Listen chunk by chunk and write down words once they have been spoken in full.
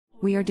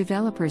We are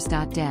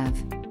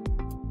Developers.dev,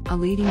 a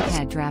leading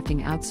CAD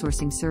drafting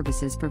outsourcing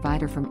services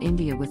provider from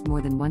India with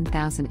more than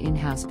 1,000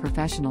 in-house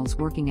professionals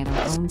working at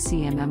our Owned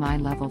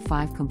CMMI Level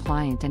 5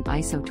 compliant and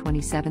ISO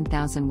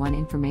 27001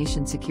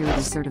 information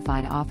security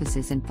certified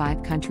offices in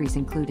 5 countries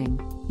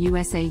including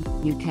USA,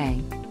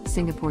 UK,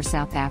 Singapore,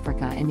 South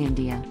Africa and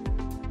India.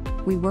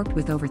 We worked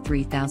with over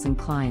 3,000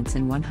 clients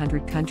in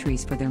 100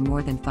 countries for their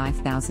more than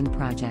 5,000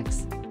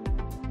 projects.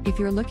 If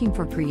you're looking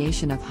for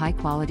creation of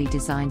high-quality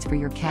designs for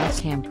your CAD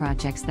CAM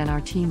projects, then our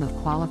team of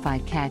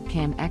qualified CAD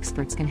CAM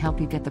experts can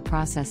help you get the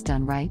process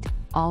done right,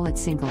 all at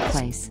single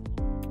place.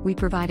 We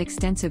provide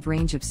extensive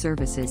range of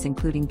services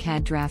including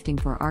CAD drafting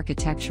for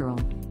architectural,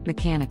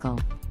 mechanical,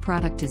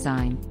 product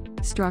design,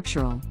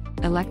 structural,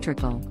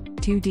 electrical,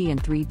 2D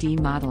and 3D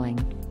modeling,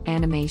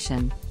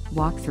 animation,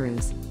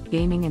 walkthroughs,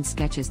 gaming and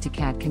sketches to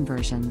CAD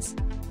conversions.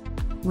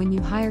 When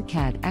you hire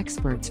CAD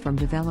experts from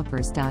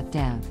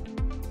Developers.dev,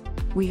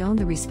 we own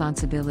the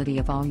responsibility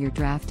of all your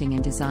drafting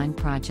and design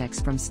projects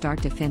from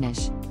start to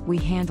finish. We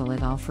handle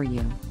it all for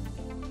you.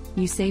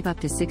 You save up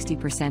to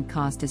 60%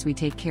 cost as we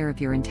take care of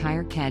your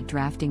entire CAD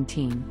drafting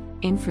team,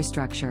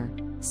 infrastructure,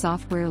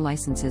 software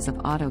licenses of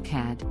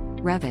AutoCAD,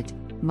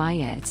 Revit,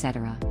 Maya,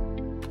 etc.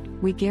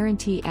 We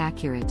guarantee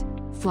accurate,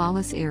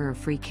 flawless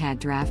error-free CAD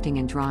drafting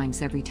and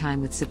drawings every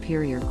time with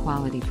superior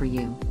quality for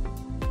you.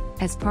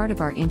 As part of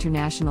our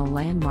international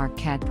landmark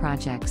CAD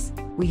projects,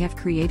 we have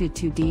created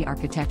 2D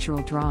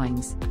architectural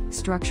drawings,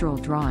 structural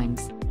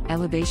drawings,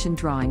 elevation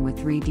drawing with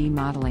 3D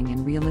modeling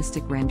and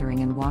realistic rendering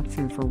and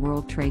walkthrough for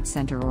World Trade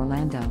Center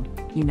Orlando,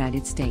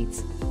 United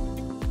States.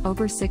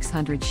 Over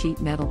 600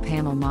 sheet metal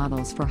panel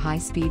models for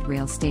high-speed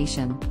rail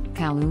station,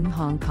 Kowloon,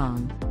 Hong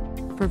Kong.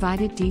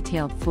 Provided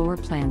detailed floor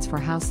plans for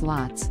house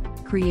lots,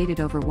 created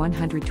over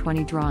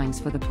 120 drawings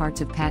for the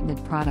parts of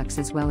patented products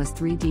as well as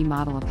 3D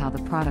model of how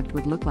the product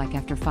would look like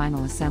after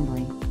final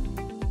assembly.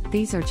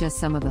 These are just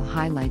some of the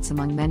highlights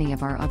among many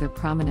of our other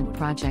prominent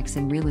projects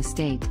in real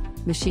estate,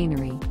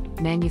 machinery,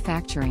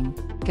 manufacturing,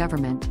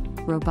 government,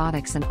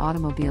 robotics and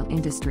automobile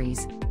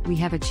industries, we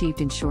have achieved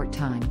in short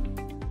time.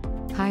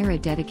 Hire a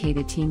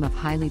dedicated team of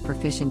highly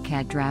proficient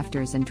CAD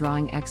drafters and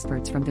drawing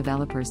experts from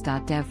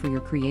Developers.dev for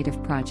your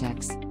creative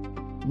projects.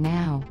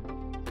 Now,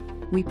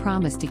 we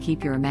promise to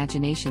keep your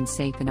imagination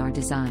safe in our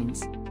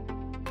designs.